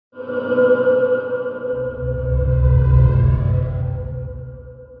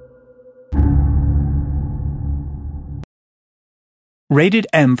Rated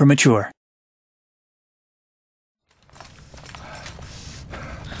M for mature.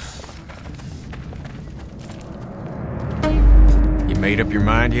 You made up your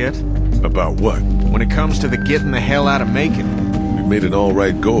mind yet? About what? When it comes to the getting the hell out of Macon. We've made an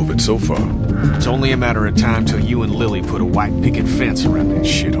alright go of it so far. It's only a matter of time till you and Lily put a white picket fence around that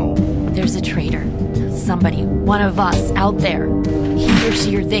shithole. There's a traitor. Somebody, one of us, out there. He or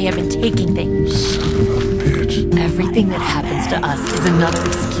she or they have been taking things. Son of a bitch. Everything that happens to us is another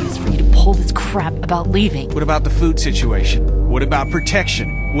excuse for you to pull this crap about leaving. What about the food situation? What about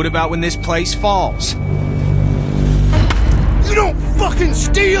protection? What about when this place falls? You don't fucking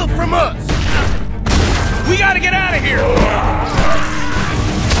steal from us! We gotta get out of here!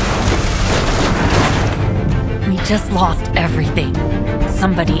 We just lost everything.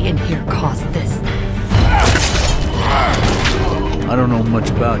 Somebody in here caused this. I don't know much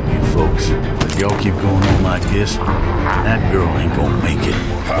about you folks, but y'all keep going on like this, that girl ain't gonna make it.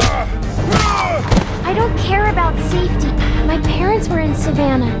 I don't care about safety. My parents were in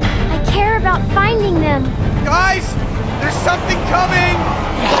Savannah. I care about finding them. Guys, there's something coming!